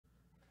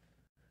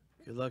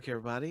Good luck,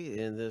 everybody,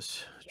 in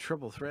this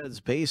Triple Threads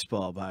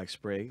baseball box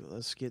break.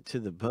 Let's get to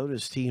the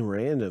bonus team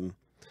random.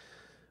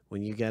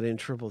 When you got in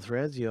Triple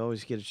Threads, you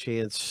always get a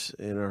chance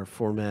in our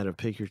format of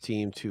pick your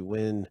team to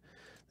win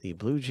the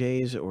Blue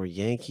Jays or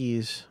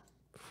Yankees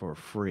for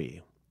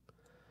free.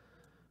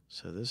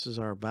 So this is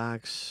our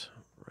box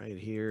right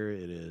here.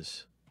 It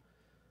is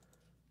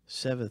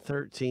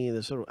 713.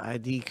 This little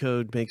ID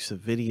code makes the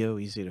video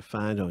easy to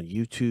find on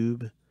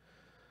YouTube.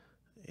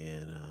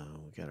 And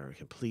we got our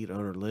complete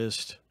owner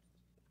list.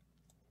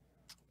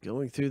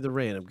 Going through the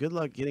random. Good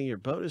luck getting your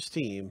bonus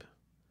team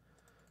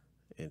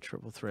in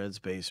Triple Threads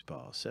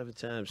baseball. 7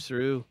 times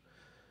through.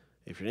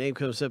 If your name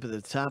comes up at the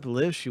top of the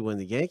list, you win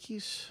the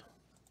Yankees.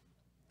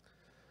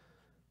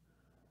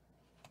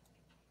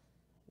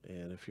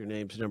 And if your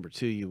name's number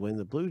 2, you win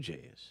the Blue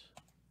Jays.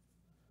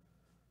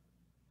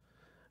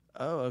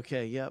 Oh,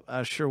 okay. Yep,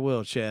 I sure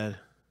will, Chad.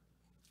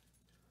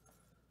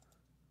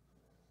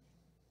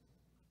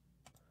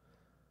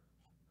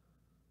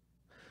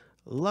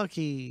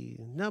 Lucky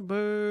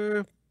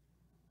number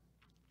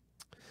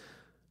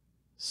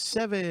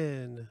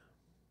 7.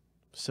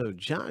 So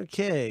John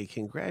K.,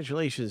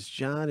 congratulations,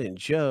 John and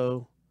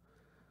Joe.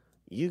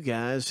 You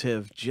guys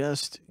have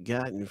just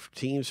gotten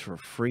teams for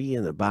free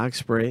in the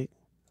box break.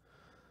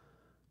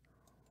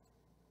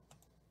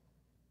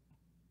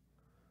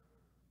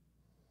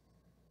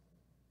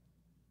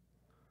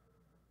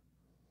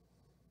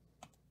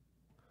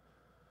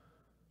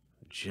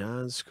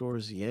 John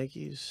scores the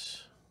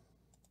Yankees.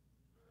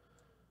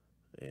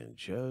 And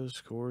Joe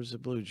scores the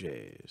Blue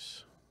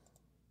Jays.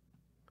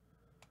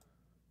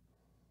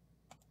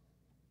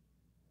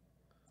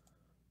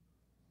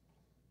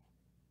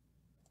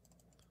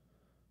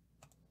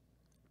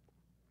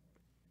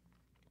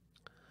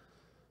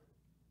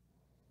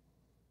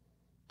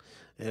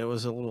 And it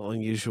was a little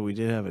unusual. We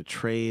did have a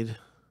trade.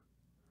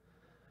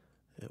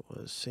 It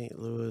was St.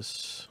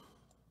 Louis.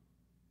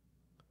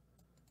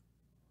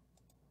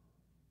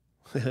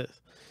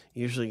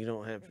 Usually you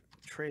don't have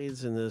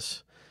trades in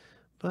this,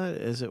 but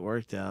as it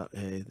worked out,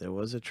 hey, there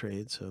was a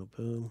trade. So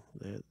boom,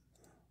 that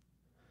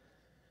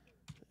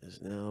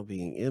is now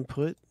being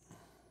input.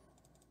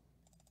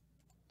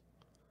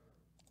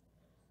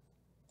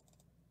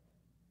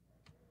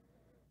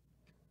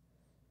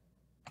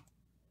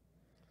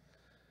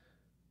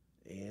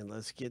 And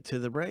let's get to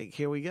the break.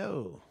 Here we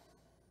go.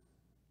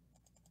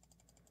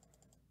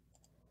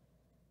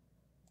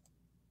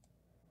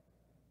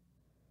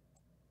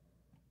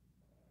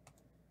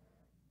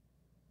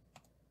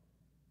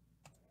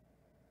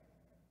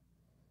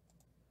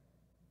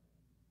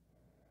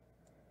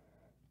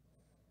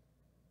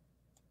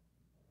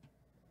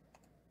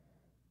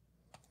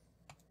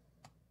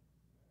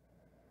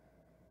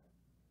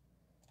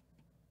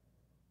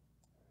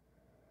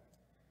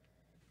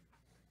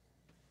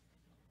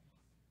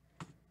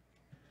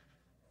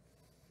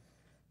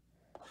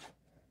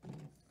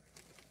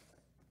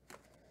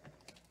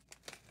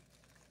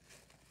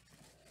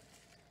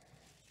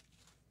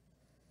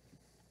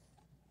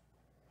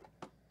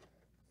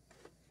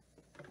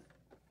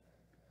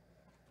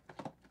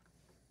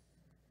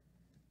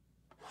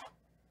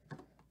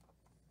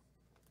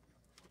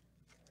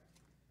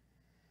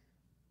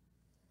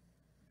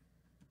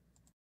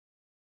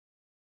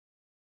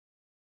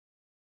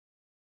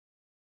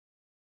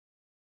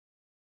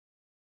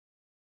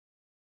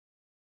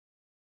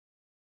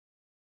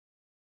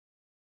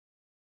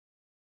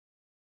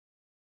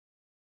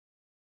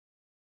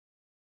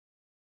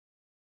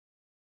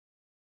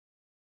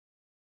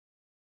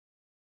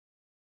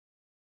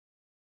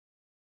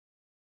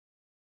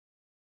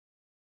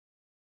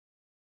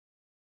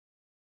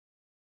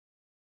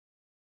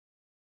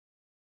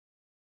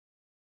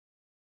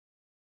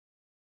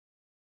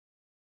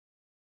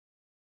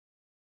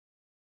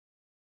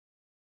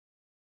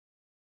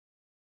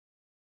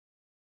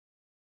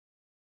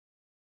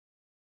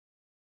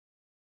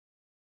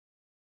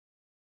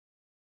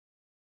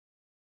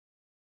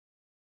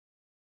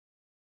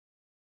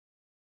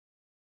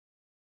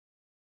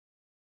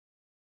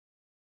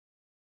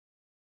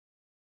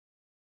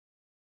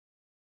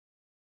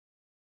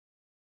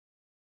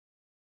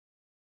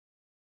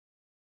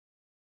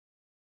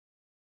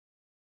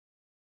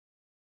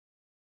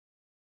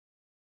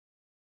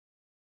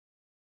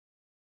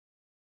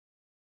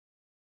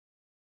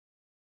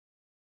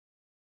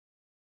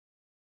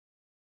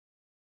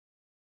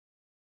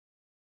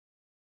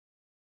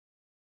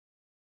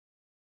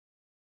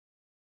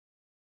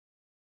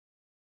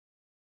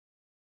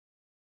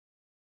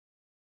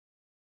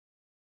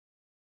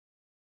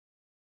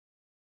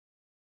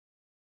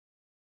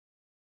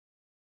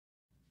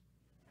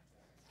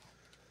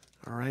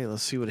 All right,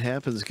 let's see what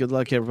happens. Good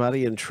luck,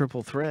 everybody, in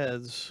Triple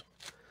Threads.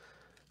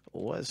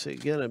 What's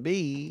it gonna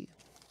be?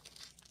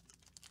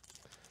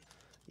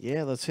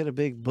 Yeah, let's hit a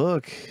big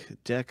book,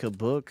 deck a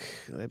book.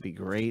 That'd be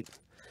great.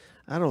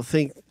 I don't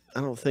think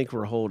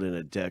we're holding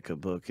a deck a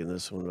book in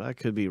this one. I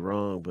could be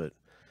wrong, but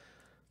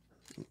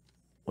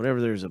whenever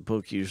there's a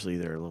book, usually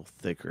they're a little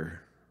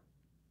thicker.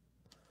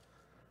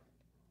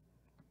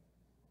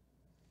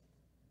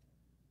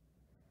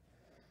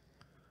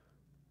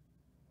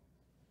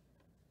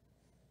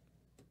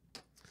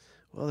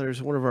 Well,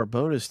 there's one of our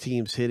bonus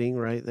teams hitting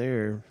right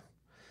there.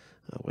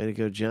 Way to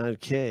go, John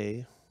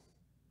K.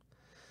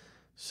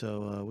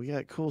 So we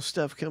got cool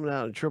stuff coming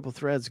out in triple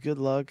threads. Good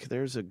luck.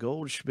 There's a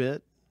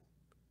Goldschmidt.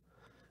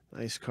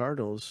 Nice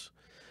Cardinals.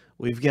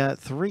 We've got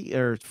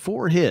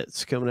 4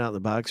 hits coming out in the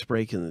box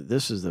break, and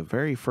this is the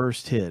very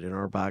first hit in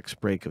our box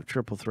break of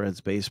triple threads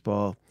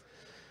baseball.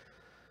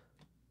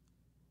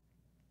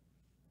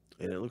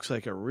 And it looks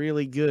like a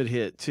really good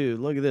hit, too.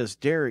 Look at this.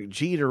 Derek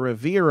Jeter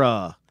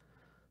Rivera.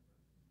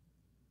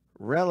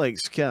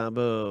 Relics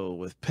combo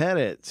with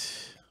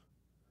Pettit.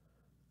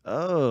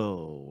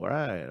 Oh,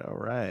 right. All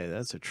right.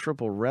 That's a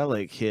triple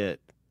relic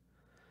hit.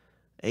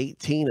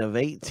 18 of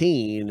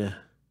 18.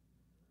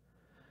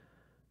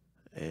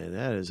 And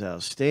that is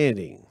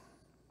outstanding.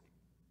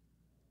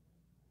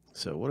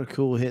 So what a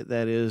cool hit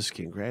that is.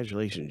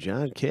 Congratulations,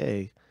 John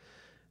K.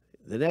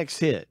 The next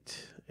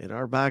hit in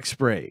our box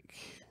break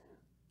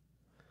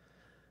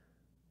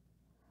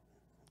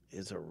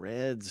is a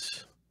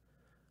Reds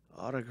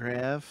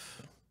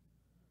autograph.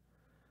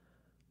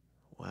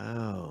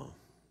 Wow.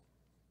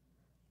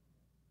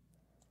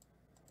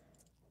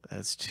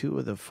 That's 2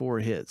 of the 4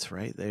 hits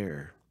right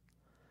there.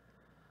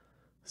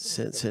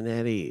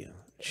 Cincinnati,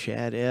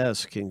 Chad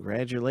S.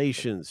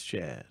 Congratulations,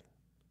 Chad.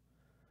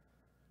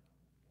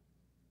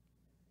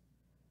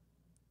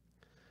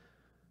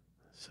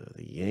 So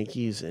the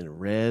Yankees and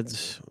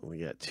Reds, we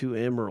got 2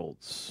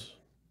 emeralds.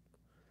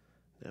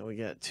 Now we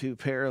got 2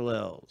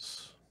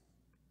 parallels.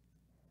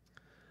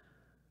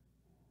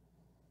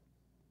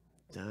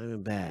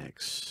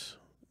 Diamondbacks.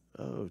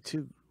 Oh,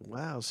 2.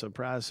 Wow,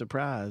 surprise,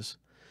 surprise.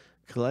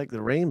 Collect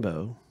the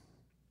rainbow.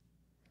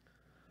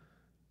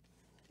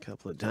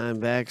 Couple of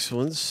Diamondbacks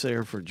ones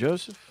there for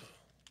Joseph.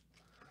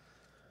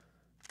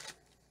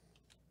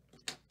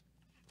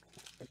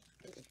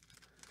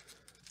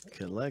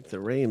 Collect the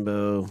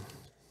rainbow.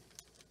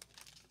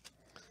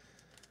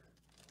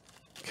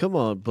 Come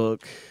on,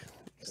 book.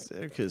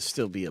 There could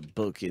still be a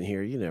book in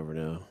here. You never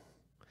know.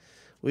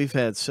 We've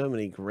had so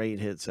many great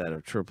hits out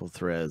of triple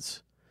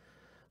threads,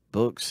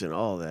 books and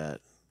all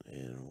that,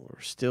 and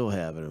we're still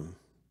having them.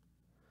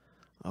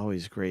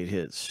 Always great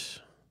hits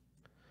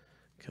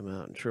come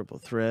out in triple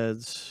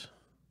threads.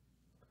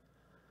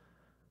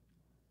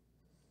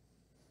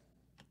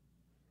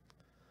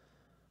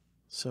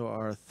 So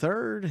our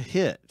third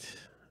hit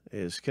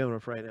is coming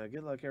up right now.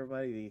 Good luck,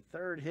 everybody. The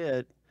third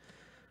hit,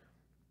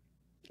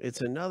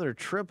 it's another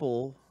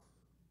triple.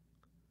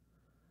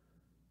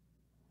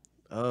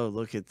 Oh,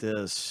 look at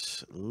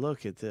this.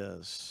 Look at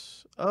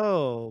this.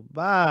 Oh,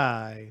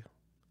 bye.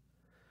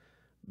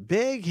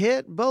 Big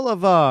Hit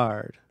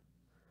Boulevard.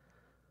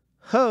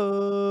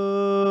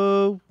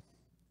 Ho.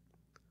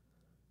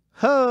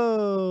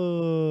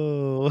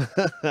 Ho.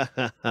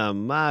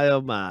 My,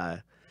 oh,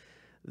 my.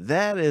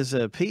 That is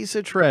a piece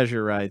of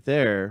treasure right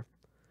there.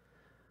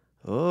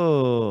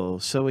 Oh,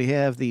 so we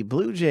have the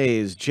Blue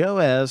Jays, Joe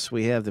S.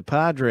 We have the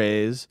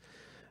Padres,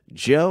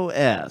 Joe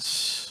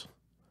S.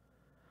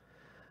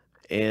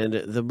 And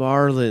the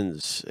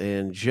Marlins.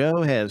 And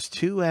Joe has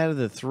 2 out of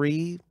the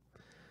 3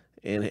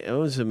 and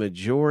owns a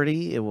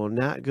majority. It will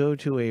not go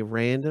to a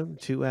random.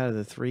 2 out of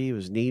the 3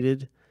 was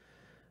needed.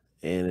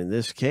 And in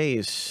this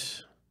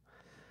case,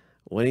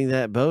 winning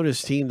that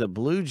bonus team, the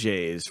Blue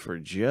Jays, for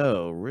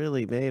Joe,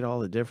 really made all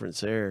the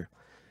difference there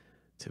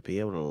to be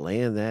able to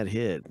land that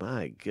hit.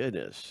 My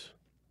goodness.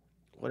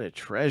 What a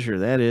treasure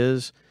that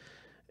is.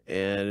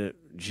 And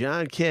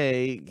John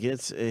K.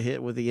 gets a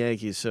hit with the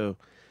Yankees. So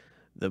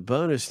the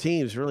bonus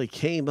teams really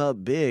came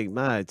up big.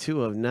 My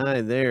 2 of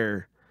 9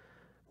 there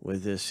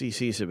with the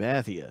CC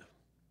Sabathia.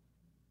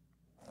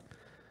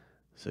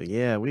 So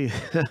yeah,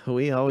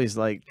 we always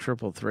like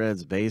triple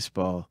threads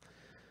baseball.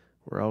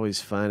 We're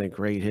always finding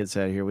great hits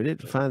out here. We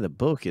didn't find the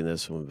book in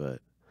this one,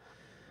 but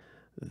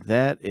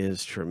that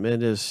is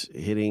tremendous.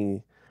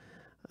 Hitting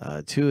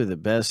 2 of the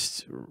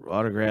best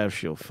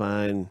autographs you'll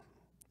find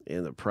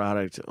in the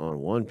product on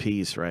one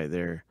piece right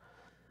there.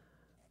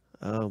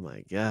 Oh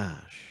my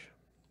gosh.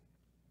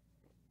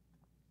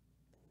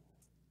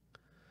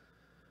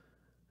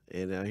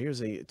 And now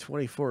here's a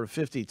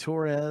 24/50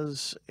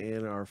 Torres,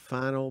 and our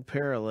final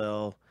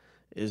parallel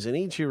is an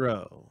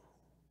Ichiro.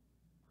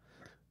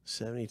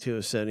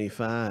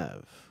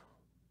 72/75.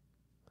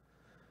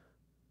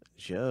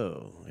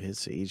 Joe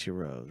hits the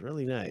Ichiro.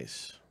 Really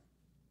nice.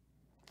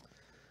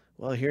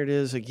 Well, here it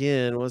is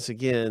again. Once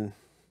again,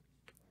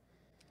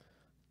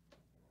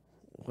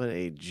 what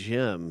a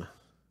gem.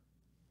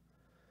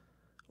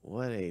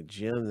 What a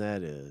gem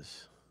that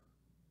is.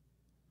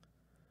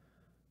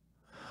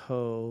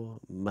 Oh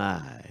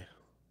my.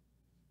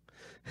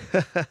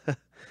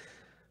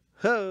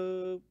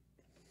 Ho.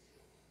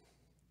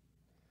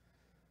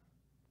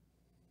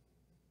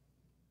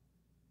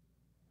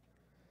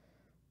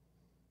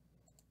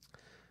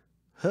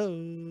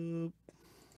 Ho.